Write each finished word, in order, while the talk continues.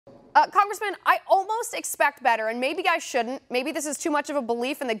Congressman, I almost expect better, and maybe I shouldn't. Maybe this is too much of a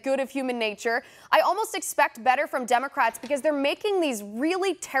belief in the good of human nature. I almost expect better from Democrats because they're making these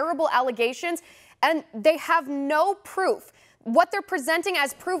really terrible allegations, and they have no proof. What they're presenting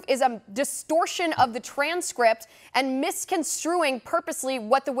as proof is a distortion of the transcript and misconstruing purposely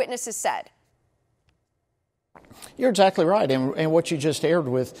what the witnesses said. You're exactly right. And what you just aired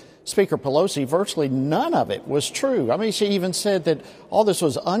with Speaker Pelosi, virtually none of it was true. I mean, she even said that all this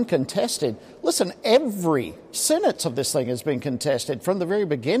was uncontested. Listen, every sentence of this thing has been contested from the very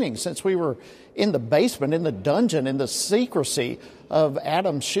beginning, since we were in the basement, in the dungeon, in the secrecy of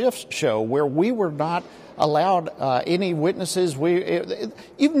Adam Schiff's show, where we were not allowed any witnesses.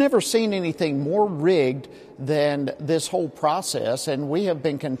 You've never seen anything more rigged than this whole process, and we have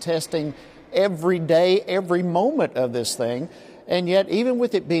been contesting every day, every moment of this thing. And yet, even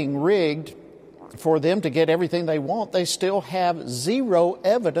with it being rigged for them to get everything they want, they still have zero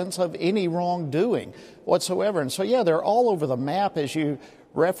evidence of any wrongdoing whatsoever. And so, yeah, they're all over the map, as you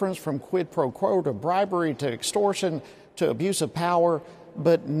referenced, from quid pro quo to bribery to extortion to abuse of power,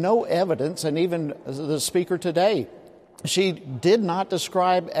 but no evidence. And even the speaker today, she did not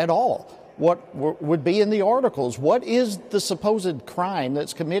describe at all what would be in the articles. What is the supposed crime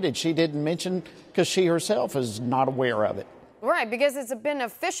that's committed? She didn't mention, because she herself is not aware of it. Right, because it's been a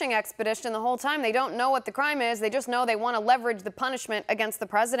fishing expedition the whole time. They don't know what the crime is. They just know they want to leverage the punishment against the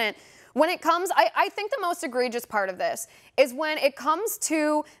president. When it comes, I think the most egregious part of this is when it comes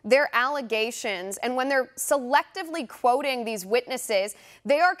to their allegations and when they're selectively quoting these witnesses,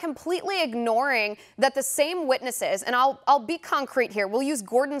 they are completely ignoring that the same witnesses, and I'll be concrete here. We'll use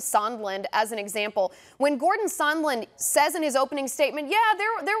Gordon Sondland as an example. When Gordon Sondland says in his opening statement, yeah,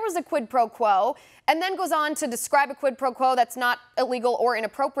 there was a quid pro quo, and then goes on to describe a quid pro quo that's not illegal or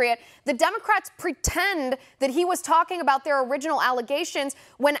inappropriate, the Democrats pretend that he was talking about their original allegations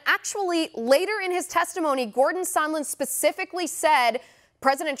when actually later in his testimony, Gordon Sondland specifically said,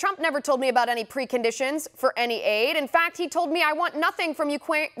 President Trump never told me about any preconditions for any aid. In fact, he told me I want nothing from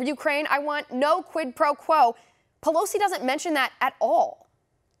Ukraine. I want no quid pro quo. Pelosi doesn't mention that at all.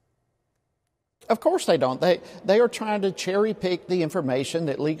 Of course they don't. They are trying to cherry pick the information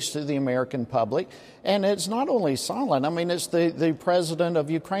that leaks to the American public. And it's not only Sondland. I mean, it's the president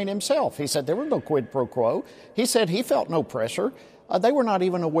of Ukraine himself. He said there was no quid pro quo. He said he felt no pressure. They were not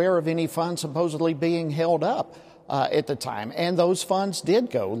even aware of any funds supposedly being held up at the time. And those funds did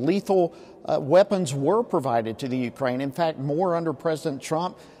go. Lethal weapons were provided to the Ukraine. In fact, more under President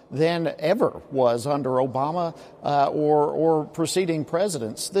Trump than ever was under Obama or preceding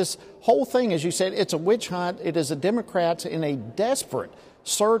presidents. This whole thing, as you said, it's a witch hunt. It is the Democrats in a desperate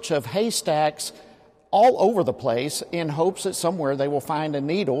search of haystacks all over the place in hopes that somewhere they will find a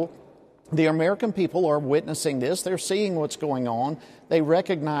needle. The American people are witnessing this. They're seeing what's going on. They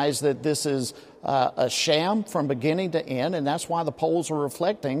recognize that this is a sham from beginning to end, and that's why the polls are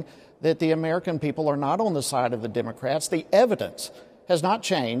reflecting that the American people are not on the side of the Democrats. The evidence has not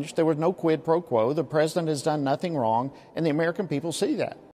changed. There was no quid pro quo. The president has done nothing wrong, and the American people see that.